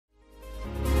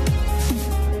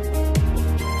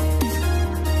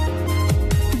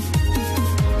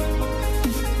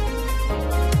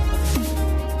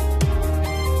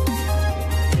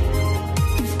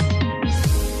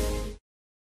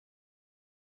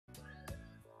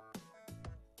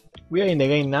We are in the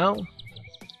game now,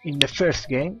 in the first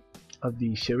game of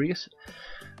the series,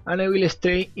 and I will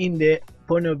stay in the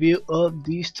point of view of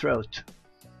Distraught.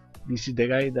 This is the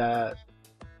guy that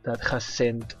has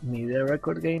sent me the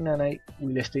record game, and I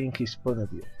will stay in his point of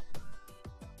view.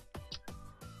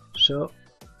 So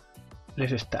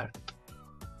let's start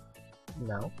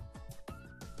now.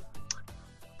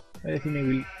 I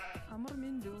think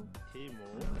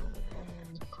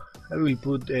I will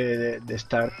put the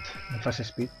start in fast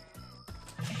speed.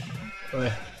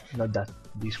 Not that,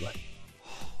 this one.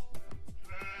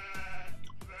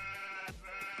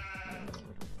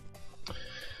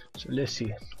 So let's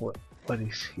see what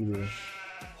is he doing.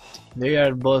 They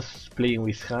are both playing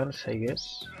with hands, I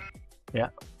guess.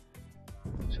 Yeah.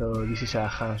 So this is a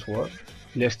hands war.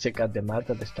 Let's check out the map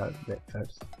at the start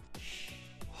first.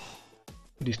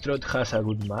 Distraught has a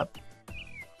good map.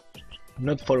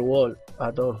 Not for wall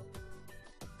at all.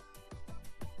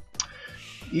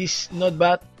 It's not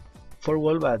bad for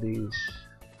wall, but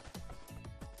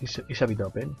it's a bit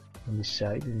open on this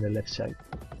side, in the left side.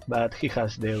 But he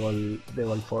has the wall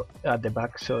for at the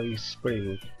back, so it's pretty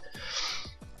good.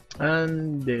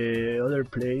 And the other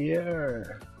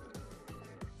player,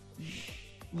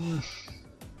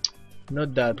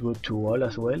 not that good to wall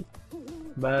as well,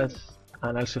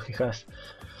 and also he has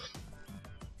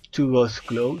two goals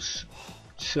close,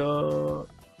 so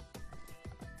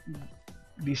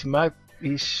this map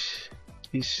is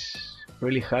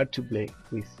really hard to play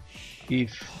with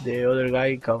if the other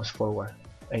guy comes forward.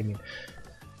 I mean,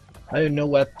 I don't know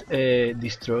what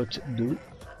Distraught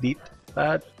did,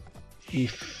 but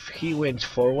if he went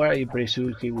forward, I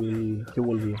presume he will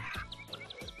win,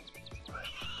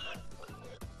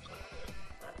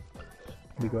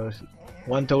 because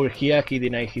one tower here he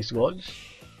denied his goals,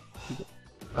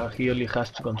 and he only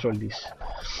has to control this.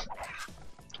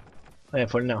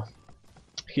 For now,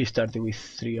 he started with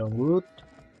 3 on wood.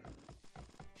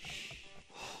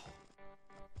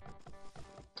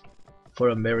 Four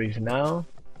on berries now.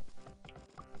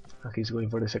 And he's going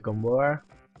for the second bar.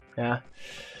 Yeah.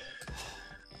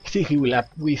 I think he will up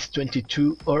with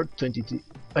 22 or 22.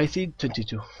 I think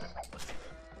 22.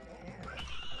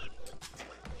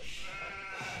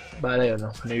 But I don't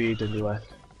know, maybe 21.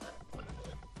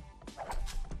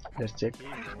 Let's check.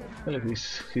 Well,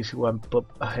 he's one pop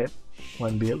ahead,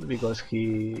 one build, because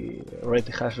he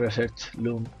already has researched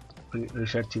loom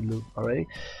already.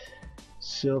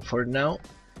 So for now,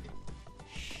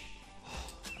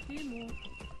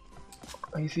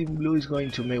 I think blue is going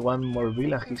to make one more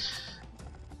build, and he's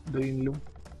doing loom.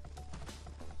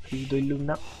 He's doing loom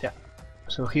now. Yeah.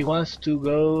 So he wants to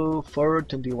go for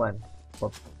 21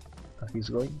 pop, and he's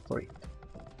going for it.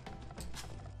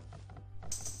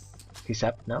 He's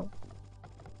up now.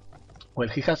 Well,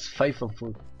 he has 5 on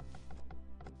food.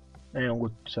 And on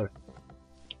wood, sorry.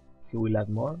 He will add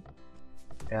more.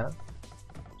 Yeah.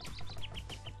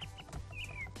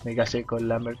 Make a second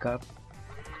lumber cap.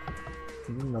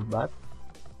 Not bad.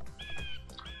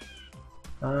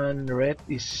 And red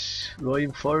is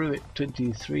going for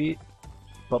 23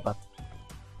 pop-up.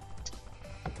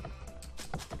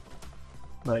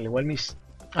 Well,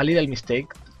 a little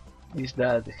mistake is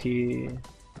that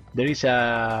there is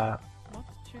a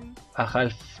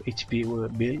half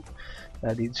HP build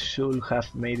that it should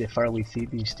have made a far with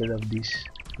it instead of this,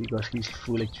 because he's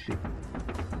full HP.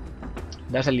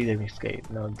 That's a little mistake,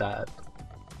 not that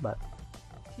bad.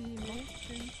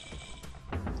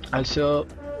 Also,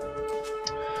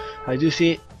 as you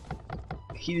see,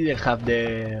 he didn't have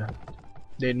the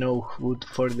no wood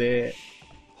for the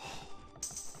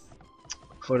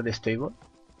stable.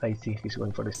 I think he's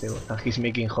going for the stable, and he's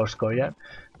making horse courier.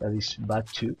 That is bad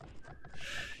too.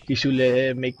 He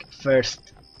should make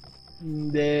first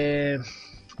the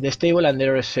stable and then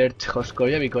research horse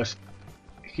courier, because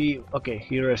he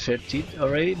researched it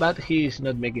already, but he is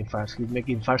not making fast. He's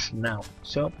making fast now.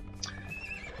 So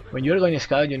when you're going to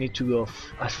scout, you need to go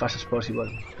as fast as possible,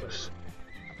 because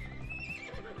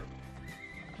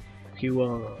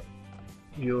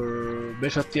your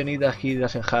best option is that he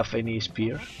doesn't have any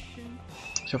spear.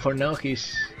 So for now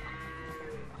he's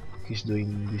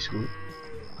doing this good.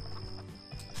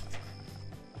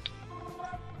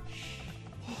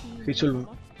 He should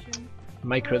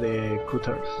micro the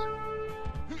cutters,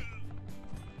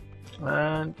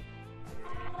 and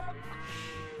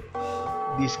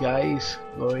this guy is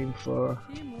going for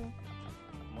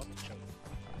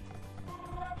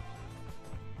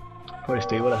a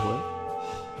stable as well.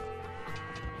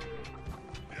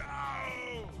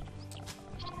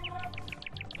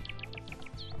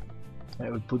 I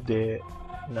will put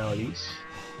now this.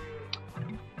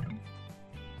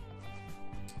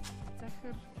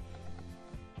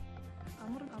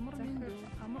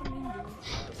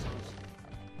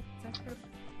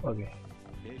 Okay.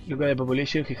 Look at the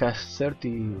population, he has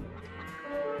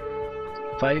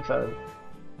 35 and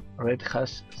red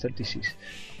has 36.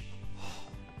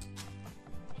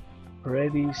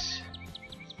 Red is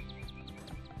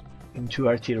in 2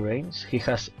 archery range. He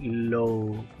has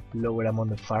lower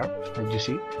amount of farm, as you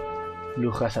see.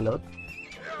 Blue has a lot.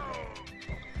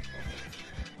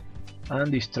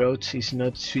 And Distraught is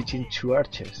not switching to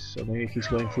archers, so maybe he's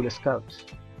going full scouts.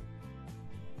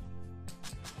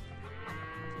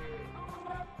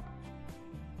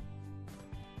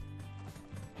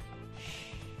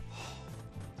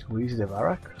 Who is the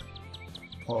barrack?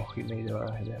 Oh, he made the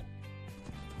barrack there.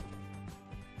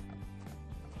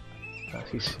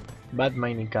 His bad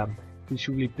mining camp. He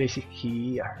should be placed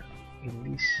here, in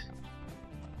this.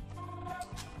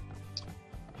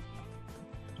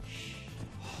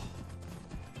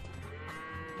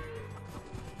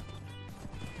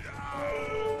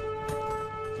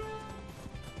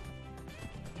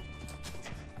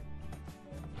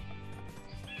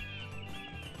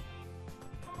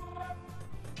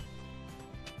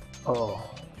 Oh,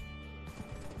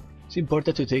 it's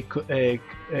important to take a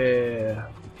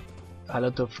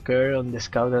lot of care on the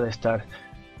scout at the start.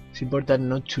 It's important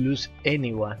not to lose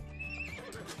anyone.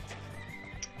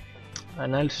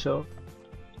 And also,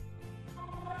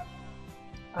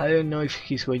 I don't know if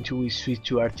he's going to switch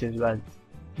to archers, but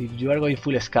if you are going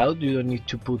full scout, you don't need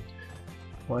to put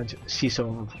one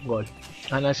season gold.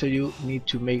 And also you need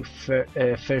to make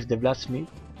first the blacksmith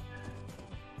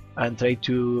and try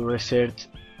to research.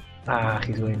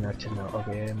 He's going archer now.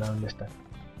 Okay, I now understand.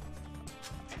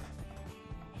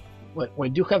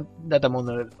 When you have that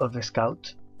amount of the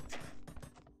scout,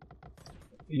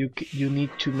 you need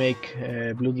to make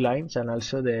bloodlines and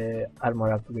also the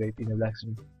armor upgrade in the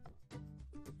blacksmith.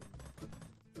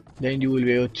 Then you will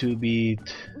be able to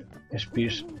beat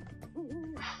spears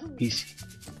easy.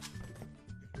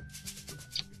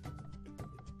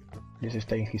 Let's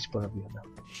stay in his point of view now.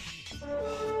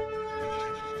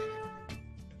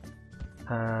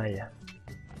 Yeah.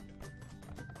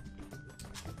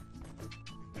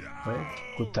 Well,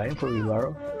 good time for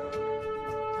Wheelbarrow.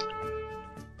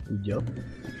 Good job.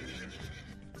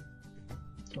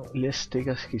 Let's take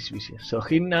us his vision. So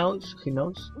he knows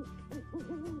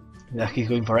that he's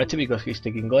going for archer because he's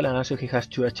taking gold, and also he has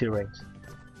 2 archery ranks.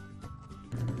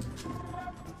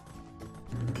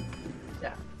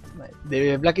 Yeah,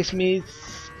 the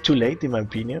blacksmith's too late in my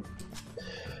opinion.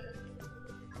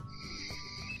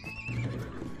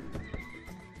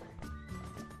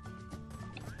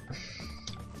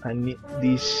 I need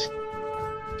this.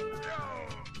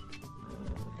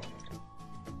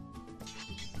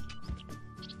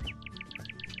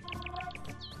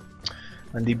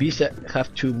 And the bees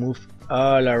have to move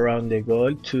all around the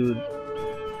gold to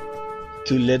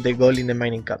let the gold in the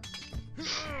mining camp.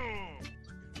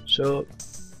 So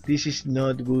this is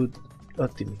not good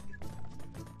Optimus.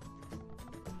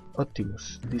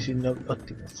 This is not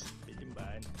Optimus.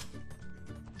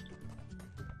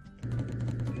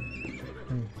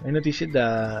 I noticed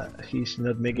that he's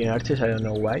not making archers, I don't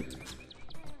know why.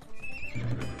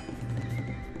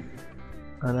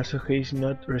 And also he's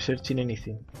not researching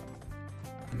anything.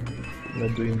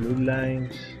 Not doing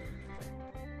bloodlines.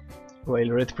 While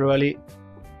Red probably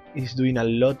is doing a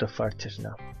lot of archers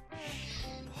now.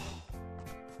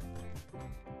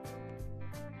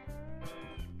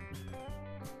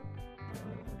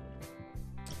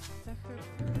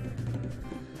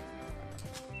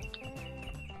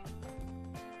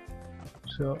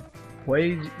 So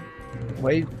why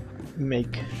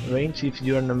make range if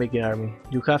you are not making army?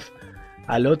 You have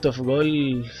a lot of gold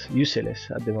useless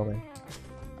at the moment.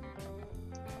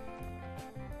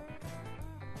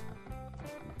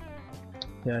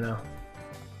 Yeah, no.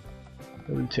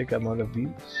 I will check amount of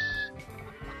builds.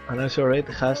 And also Red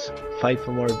has 5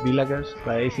 more villagers,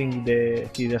 but I think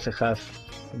he doesn't have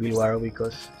Wheelbarrow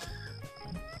because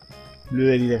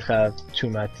Blue didn't have too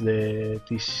much the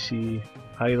TC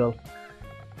idol.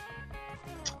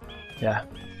 Yeah,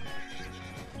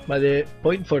 but the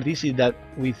point for this is that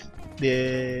with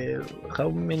the how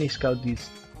many scouts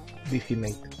did he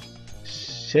make?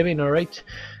 7 or 8.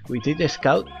 With 8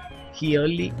 scout, he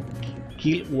only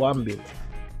killed 1 build.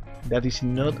 That is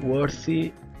not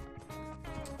worthy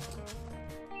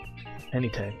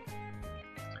anytime.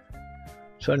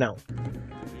 So now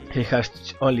he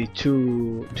has only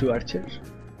two archers,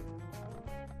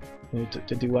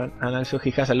 21, and also he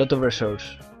has a lot of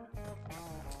resources.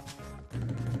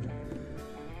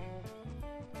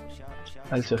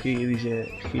 Also he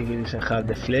doesn't have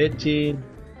the fletching.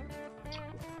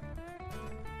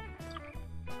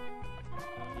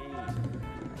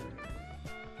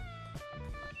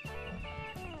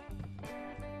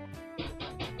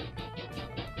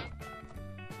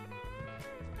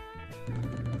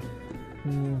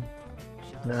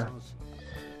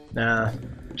 Nah,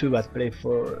 too bad play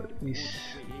for this.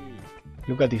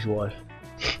 Look at this wall.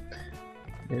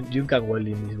 You can't wall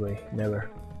in this way, never.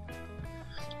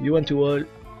 You want to wall,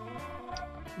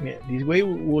 yeah, this way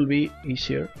will be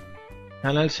easier,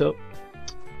 and also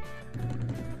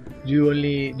you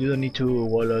don't need to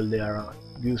wall all the around.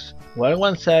 Use wall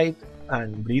one side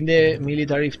and bring the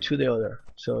military to the other,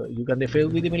 so you can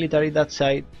defend with the military that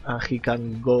side and he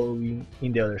can go in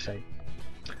the other side.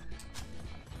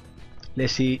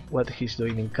 Let's see what he's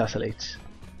doing in Castle Age.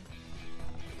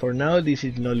 For now this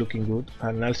is not looking good,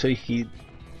 and also he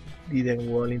didn't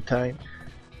wall in time.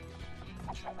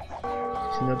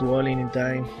 He's not walling in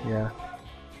time, yeah.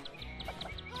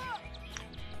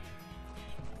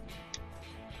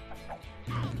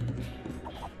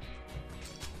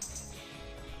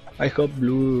 I hope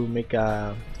Blue make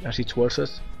a siege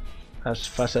warsos as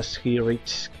fast as he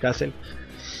reaches castle.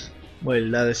 Well,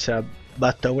 that is a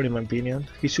bad tower in my opinion.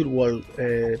 He should wall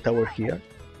tower here.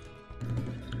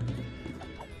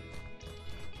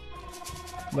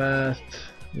 But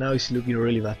now it's looking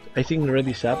really bad. I think red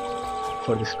is up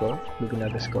for the score, looking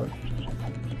at the score.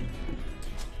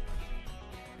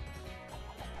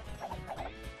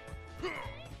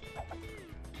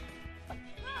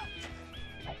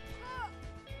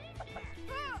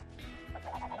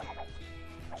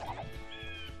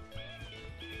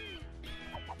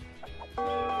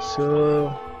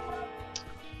 So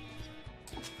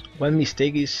one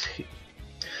mistake is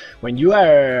when you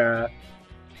are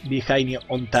behind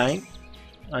on time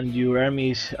and your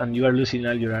army is, and you are losing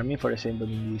all your army. For example,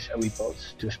 in this AoE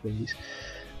pulse, to explain this,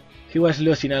 he was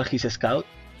losing all his scout.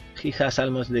 He has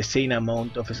almost the same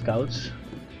amount of scouts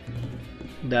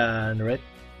than red,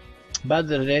 but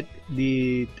the red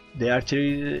did the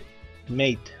archery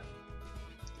mate.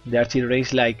 The archery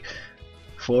race like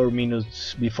 4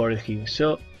 minutes before him.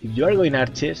 So if you are going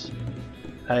archers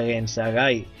against a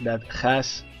guy that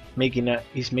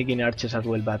is making archers as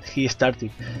well, but he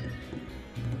started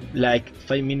like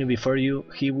 5 minutes before you,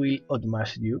 he will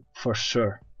outmatch you for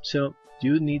sure. So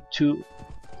you need to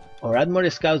or add more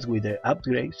scouts with the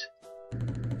upgrades,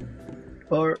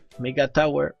 or make a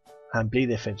tower and play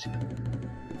defensive.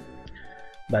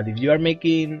 But if you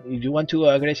want to go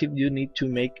aggressive, you need to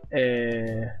make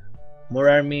more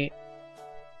army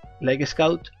like a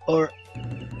scout, or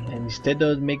instead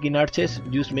of making archers,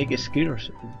 just make skirmers.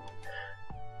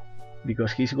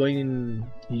 Because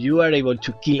you are able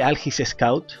to kill all his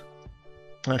scout,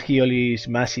 and he only is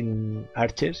massing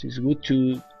archers. It's good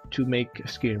to make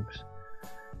skirms,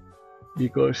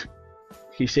 because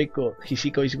his eco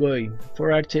is going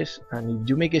for archers, and if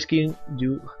you make a skirm,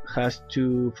 you have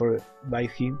to by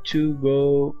him to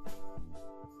go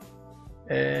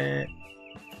a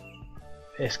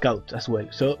scout as well,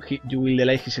 so you will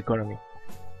delay his economy.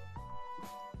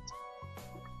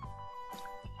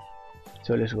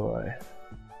 So let's go.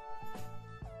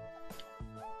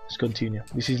 Let's continue.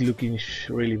 This is looking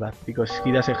really bad because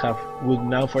he doesn't have wood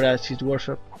now for a siege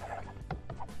workshop.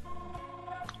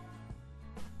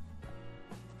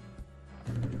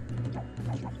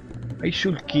 I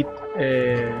should keep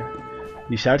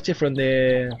this archer from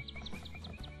the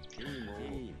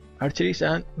archeries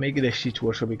and make the siege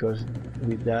workshop, because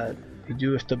with that, if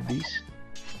you stop this,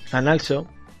 and also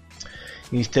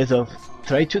instead of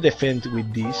try to defend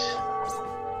with this,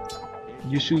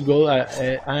 you should go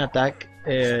and attack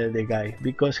the guy,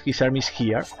 because his army is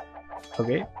here,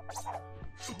 okay?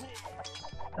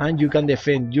 And you can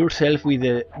defend yourself with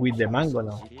the mango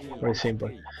now, for example.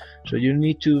 So you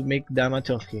need to make damage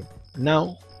on him.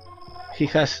 Now he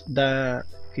has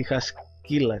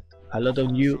killed a lot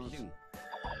of you,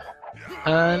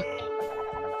 and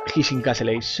he's in Castle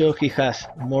Age, so he has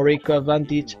more eco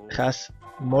advantage, has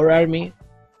more army,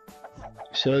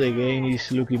 so the game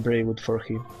is looking pretty good for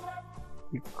him.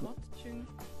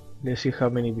 Let's see how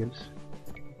many builds.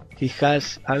 He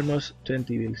has almost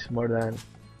 20 builds, more than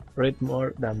red,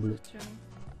 more than blue.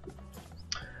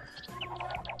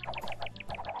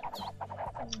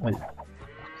 Well,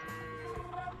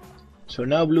 so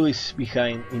now blue is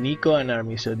behind in eco and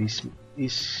army, so this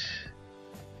is,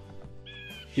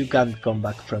 you can't come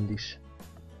back from this.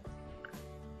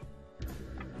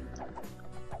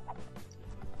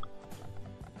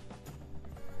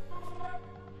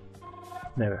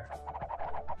 Never.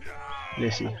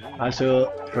 Let's see.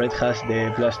 Also, red has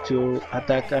the +2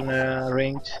 attack and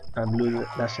range, and blue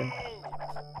doesn't.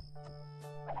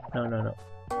 No.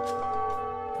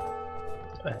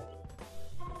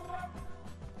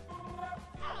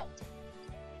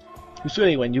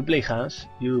 Usually when you play hands,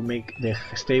 you make the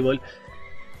stable,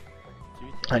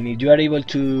 and if you are able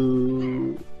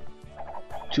to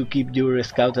to keep your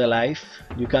scout alive,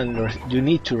 you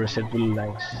need to reset blue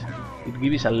lines. It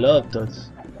gives a lot of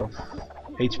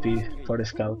HP for the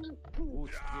scout.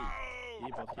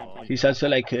 He's also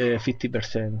like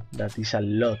 50%, that is a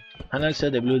lot. And also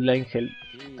the bloodline help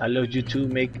allows you to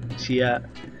make Sia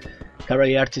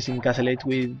cavalry archers in Castle 8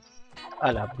 with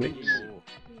all upgrades.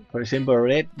 For example,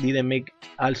 Red didn't make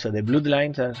also the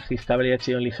bloodlines, and his cavalry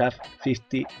archers only have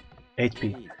 50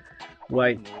 HP.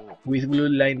 While with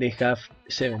bloodline they have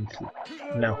 70.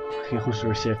 Now he who's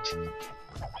researched.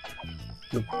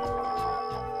 Look.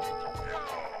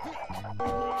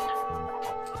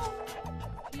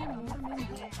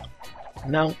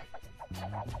 Now,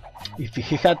 if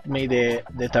he had made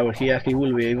the tower here, he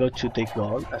will be able to take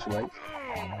gold as well.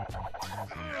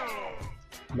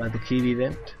 But he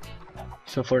didn't.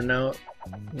 So for now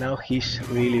he's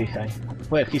really behind.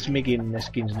 Well, he's making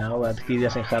skins now, but he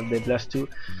doesn't have the +2,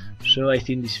 so I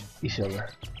think this is over.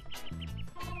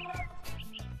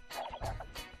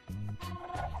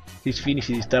 He's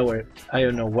finishing this tower. I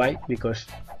don't know why, because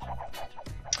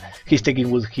he's taking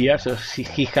wood here, so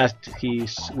he has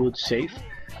his wood safe,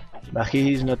 but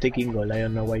he is not taking gold. I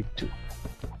don't know why too.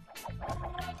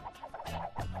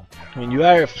 When you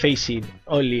are facing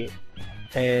only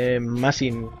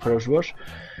massing crossbows,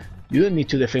 you don't need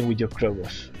to defend with your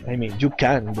crossbows. I mean, you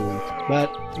can do it, but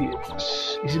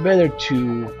it's better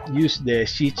to use the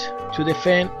siege to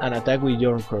defend and attack with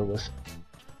your crossbows.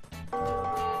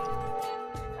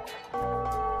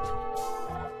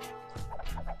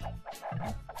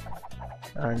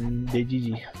 And the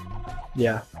GG,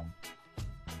 yeah.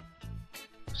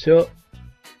 So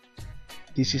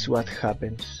this is what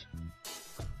happens.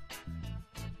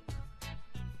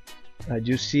 As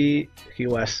you see, he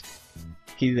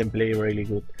didn't play really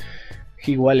good.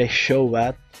 He was so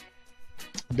bad.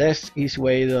 That is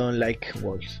why I don't like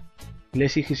walls.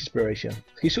 Let's see his exploration.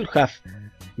 He should have,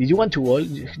 if you want to wall,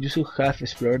 you should have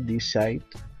explored this side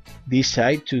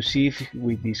to see if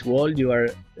with this wall you are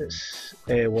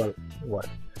wall.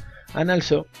 And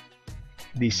also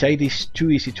this side is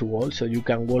too easy to wall, so you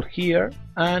can wall here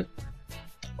and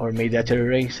or make the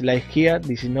terrains like here.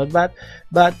 This is not bad,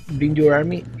 but bring your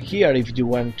army here if you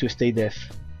want to stay deaf.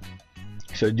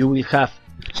 So you will have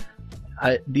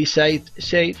this side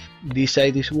safe, this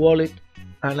side is walled,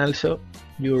 and also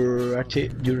your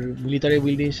military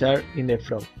buildings are in the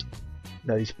front.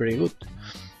 That is pretty good.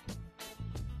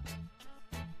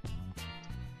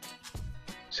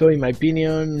 So in my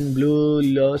opinion, blue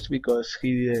lost because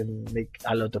he didn't make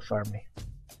a lot of army.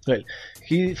 Well,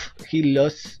 he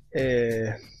lost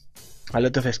a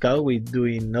lot of scout with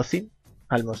doing nothing,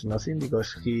 almost nothing,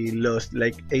 because he lost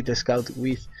like 8 scouts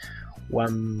with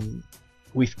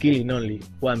killing only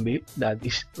 1 build. That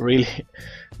is really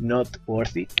not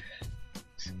worthy.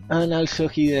 And also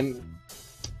he didn't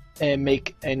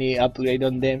make any upgrade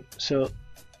on them, so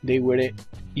they were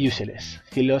useless.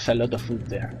 He lost a lot of food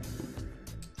there.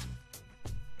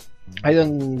 I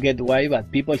don't get why,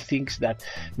 but people think that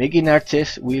making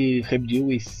archers will help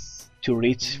you to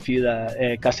reach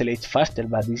feudal castle age faster,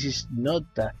 but this is not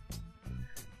that.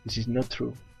 This is not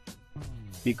true,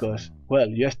 because well,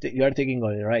 you are taking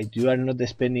all right. You are not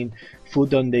spending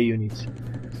food on the units,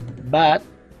 but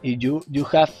if you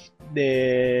have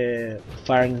the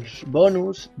farms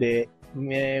bonus, the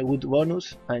wood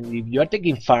bonus, and if you are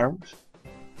taking farms,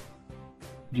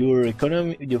 your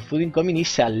food incoming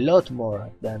is a lot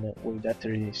more than with that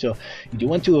 3D. So if you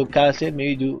want to go castle,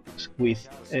 maybe do with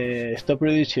stop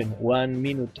production 1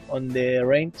 minute on the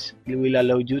range, it will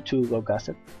allow you to go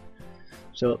castle.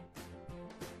 So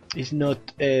it's not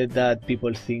that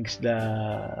people think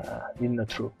that it's not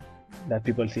true. That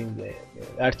people think the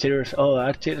archers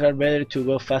are better to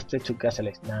go faster to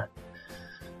castle. Nah.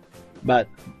 But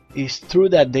it's true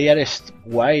that they are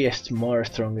more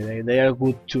stronger. They are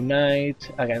good to knight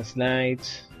against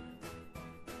knights,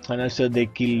 and also they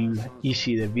kill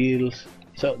easy the builds.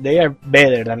 So they are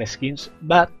better than skins.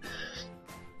 But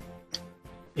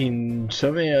in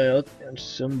some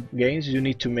games you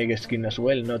need to make a skin as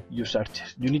well, not use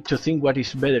archers. You need to think what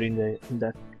is better in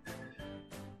that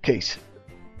case.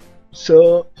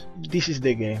 So this is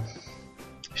the game.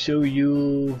 See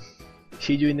you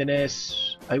in the next.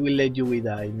 I will let you with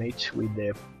the image with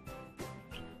the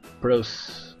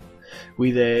pros,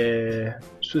 with the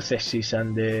successes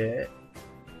and the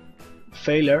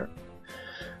failure,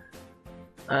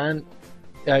 and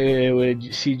I will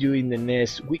see you in the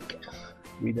next week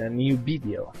with a new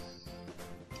video.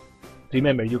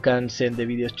 Remember, you can send the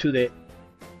videos to the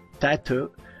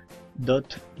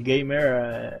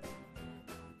tatoh.gamer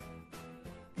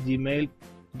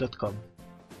gmail.com.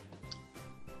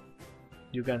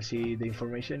 You can see the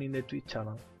information in the Twitch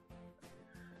channel.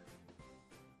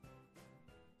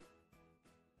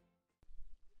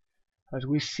 As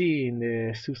we see in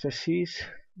the successes,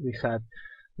 we had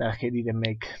that he didn't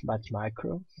make bad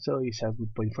macro, so it's a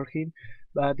good point for him.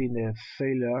 But in the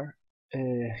failure,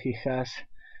 he has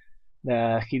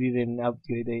that he didn't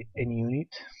upgrade any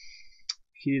unit.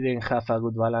 He didn't have a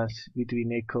good balance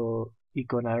between eco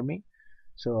and army,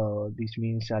 so this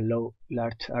means a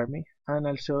large army, and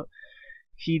also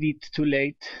he did too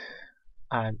late,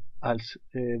 and also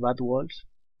bad walls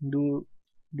due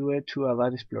to a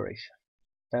bad exploration.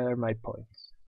 That are my points.